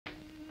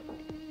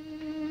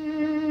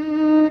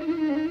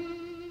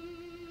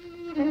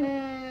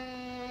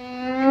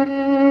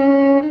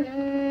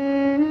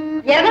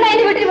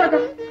എന്റെ വീട്ടിൽ പുറത്ത്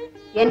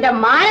എന്റെ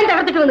മാനം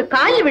തകർത്തിട്ട് വന്ന്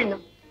കാലിൽ വീഴുന്നു.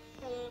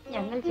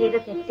 ഞങ്ങൾ ചെയ്ത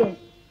തെറ്റ്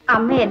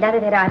അമ്മയല്ലാതെ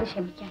വേറെ ആരും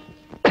ക്ഷമിക്കാൻ.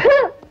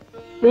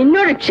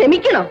 നിന്നോട്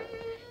ക്ഷമിക്കണോ?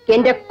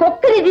 എന്റെ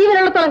കൊക്കിന്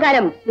ജീവനുള്ളത്തോളം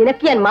കാലം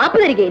നിനക്ക് ഞാൻ മാപ്പ്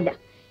തരികയില്ല.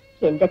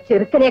 എന്റെ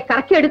ചെറുക്കനെ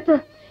കറക്കിയെടുത്ത്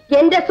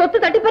എന്റെ സ്വത്ത്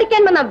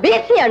തട്ടിപ്പറിക്കാൻ വന്ന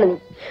വേശിയാണ് നീ.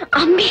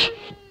 അമ്മേ,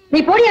 നീ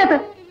പൊടിയാത്ത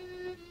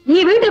ഈ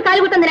വീട്ടിൽ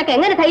കാലുകുത്താൻ നിനക്ക്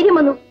എങ്ങനെ ധൈര്യം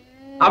വന്നു?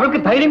 അവൾക്ക്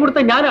ധൈര്യം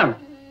കൊടുത്ത ഞാനാണ്.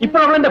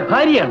 ഇപ്പോൾ അവൾ എന്റെ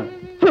ഭാര്യയാണ്.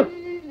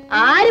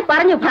 ആര്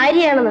പറഞ്ഞു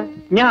ഭാര്യയാണെന്ന്?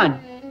 ഞാൻ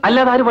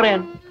അല്ലാതെ ആര്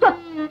പറയാൻ?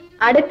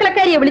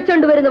 അടുക്കളക്കാരിയെ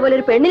വിളിച്ചോണ്ട് വരുന്ന പോലെ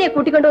ഒരു പെണ്ണിനെ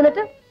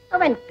കൂട്ടിക്കൊണ്ടുവന്നിട്ട്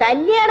അവൻ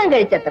കല്യാണം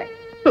കഴിച്ചത്രേ.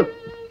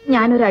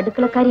 ഞാനൊരു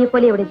അടുക്കളക്കാരിയെ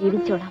പോലെ ഇവിടെ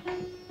ജീവിച്ചോളാം.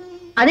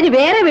 അതിന്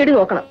വേറെ വീട്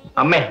നോക്കണം.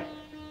 അമ്മേ,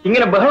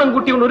 ഇങ്ങനെ ബഹളം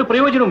കൂട്ടിക്കൊണ്ട് ഒരു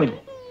പ്രയോജനവുമില്ല.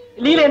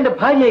 ലീല എന്റെ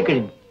ഭാര്യയായി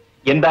കഴിഞ്ഞു.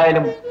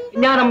 എന്തായാലും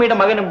ഞാൻ അമ്മയുടെ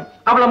മകനും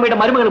അവൾ അമ്മയുടെ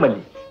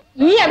മരുമകളുമല്ലേ.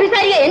 ഈ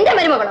അഭിസാരിക എന്റെ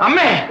മരുമകളും.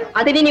 അമ്മേ,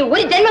 അതിനി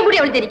ഒരു ജന്മം കൂടി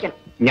അവൾ ജനിക്കണം.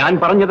 ഞാൻ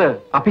പറഞ്ഞത്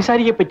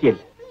അഭിസാരിയെ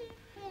പറ്റിയല്ല.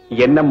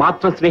 എന്നെ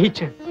മാത്രം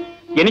സ്നേഹിച്ച്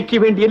എനിക്ക്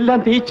വേണ്ടി എല്ലാം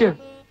തേച്ച്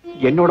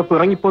എന്നോടൊപ്പം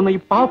ഇറങ്ങിപ്പോന്ന ഈ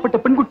പാവപ്പെട്ട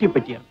പെൺകുട്ടിയെ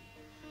പറ്റിയാണ്.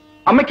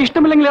 അമ്മയ്ക്ക്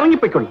ഇഷ്ടമില്ലെങ്കിൽ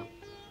ഇറങ്ങിപ്പോയിക്കൊള്ളാം,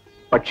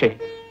 പക്ഷേ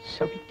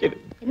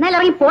ശപിക്കരുത്. എന്നാൽ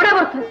ഇറങ്ങി പോടാ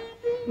പുറത്ത്.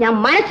 ഞാൻ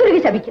മനസ്സുരുകി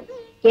ശപിക്കും.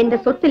 എന്റെ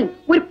സ്വത്തിൽ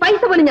ഒരു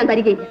പൈസ പോലും ഞാൻ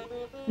തരികയില്ല.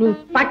 നീ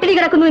പട്ടിണി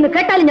കിടക്കുന്നു എന്ന്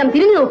കേട്ടാലും ഞാൻ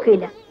തിരിഞ്ഞു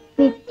നോക്കുകയില്ല.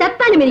 നീ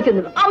ചത്താനും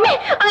ഇരിക്കുന്നു. അമ്മേ,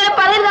 അങ്ങനെ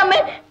പറയരുത് അമ്മേ.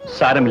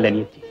 സാരമില്ല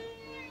അനിയത്തി.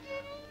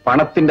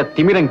 പണത്തിന്റെ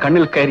തിമിരം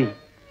കണ്ണിൽ കയറി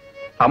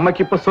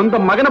അമ്മയ്ക്കിപ്പോ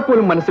സ്വന്തം മകനെ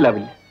പോലും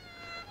മനസ്സിലാവില്ല.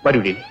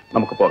 വരൂലേ,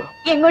 നമുക്ക് പോകാം.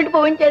 എങ്ങോട്ട്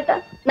പോകും ചേട്ടാ?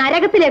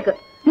 നരകത്തിലേക്ക്.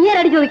 നീ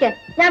ആരടി ചോദിക്കാൻ?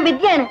 ഞാൻ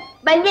വിദ്യയാണ്,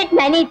 വലിയ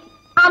അനിയത്തി,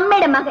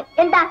 അമ്മയുടെ മകൻ.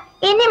 എന്താ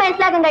എന്നെ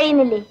മനസ്സിലാക്കാൻ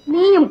കഴിയുന്നില്ലേ?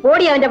 നീയും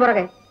പോടി അവന്റെ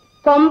പുറകെ.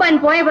 കൊമ്പൻ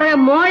പോയ പുറകെ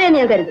മോഴെ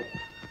ഞാൻ കരുതും.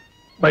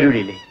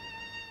 വരൂലേ,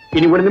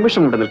 ഇനി ഒരു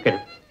നിമിഷം കൊണ്ട്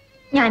നിൽക്കരുത്.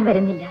 ഞാൻ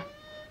വരുന്നില്ല.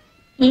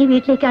 ഈ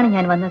വീട്ടിലേക്കാണ്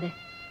ഞാൻ വന്നത്.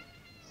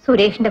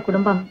 സുരേഷിന്റെ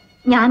കുടുംബം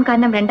ഞാൻ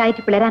കാരണം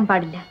രണ്ടായിട്ട് പിളരാൻ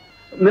പാടില്ല.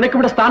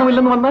 നിനക്കിവിടെ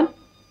സ്ഥാനമില്ലെന്ന് വന്നാൽ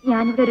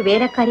ഞാനിവിടെ ഒരു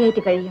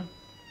വേലക്കാരിയായിട്ട് കഴിയും.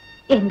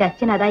 എന്റെ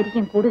അച്ഛൻ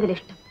അതായിരിക്കും കൂടുതൽ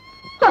ഇഷ്ടം.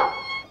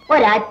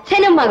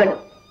 ഒരച്ഛനും മകളും.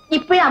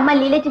 ഇപ്പോഴും അമ്മ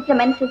ലീല ചേച്ചിയുടെ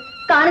മനസ്സിൽ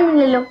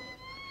കാണുന്നില്ലല്ലോ.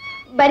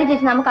 വരി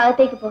ചേച്ചി, നമുക്ക്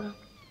അകത്തേക്ക് പോകാം.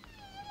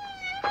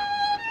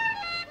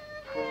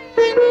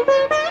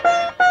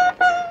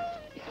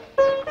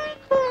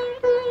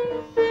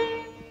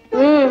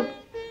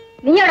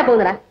 നീ എവിടെ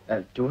പോകുന്നടാ?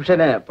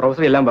 ട്യൂഷന്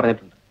പ്രൊഫസർ എല്ലാം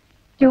പറഞ്ഞിട്ടുണ്ട്.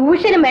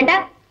 ട്യൂഷനും വേണ്ട,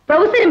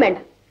 പ്രൊഫസറും വേണ്ട,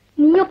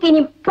 നീയൊക്കെ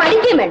ഇനി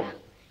പഠിക്കുകയും വേണ്ട.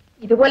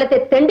 ഇതുപോലത്തെ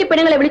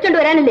തെണ്ടിപ്പെണ്ണുങ്ങളെ വിളിച്ചോണ്ട്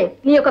വരാനല്ലേ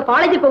നീയൊക്കെ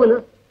കോളേജിൽ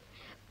പോകുന്നത്?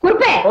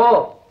 കുറുപ്പേ,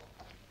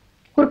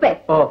 കുറുപ്പേ,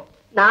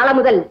 നാളെ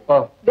മുതൽ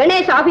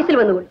ഗണേശ് ഓഫീസിൽ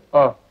വന്നുകൊള്ളു.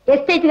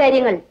 എസ്റ്റേറ്റ്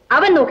കാര്യങ്ങൾ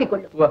അവൻ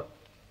നോക്കിക്കൊള്ളു.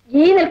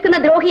 ഈ നിൽക്കുന്ന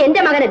ദ്രോഹി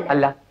എന്റെ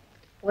മകനല്ല.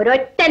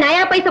 ഒരൊറ്റ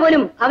നയാ പൈസ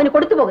പോലും അവന്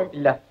കൊടുത്തു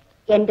പോകരുത്.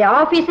 എന്റെ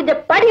ഓഫീസിന്റെ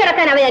പടി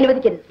അടക്കാൻ അവനെ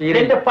അനുവദിക്കരുത്.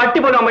 എന്റെ പട്ടി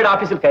പോലും അമ്മയുടെ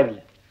ഓഫീസിൽ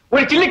കയറില്ല.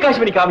 ഒരു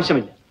ചില്ലിക്കാശും എനിക്ക്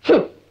ആവശ്യമില്ല.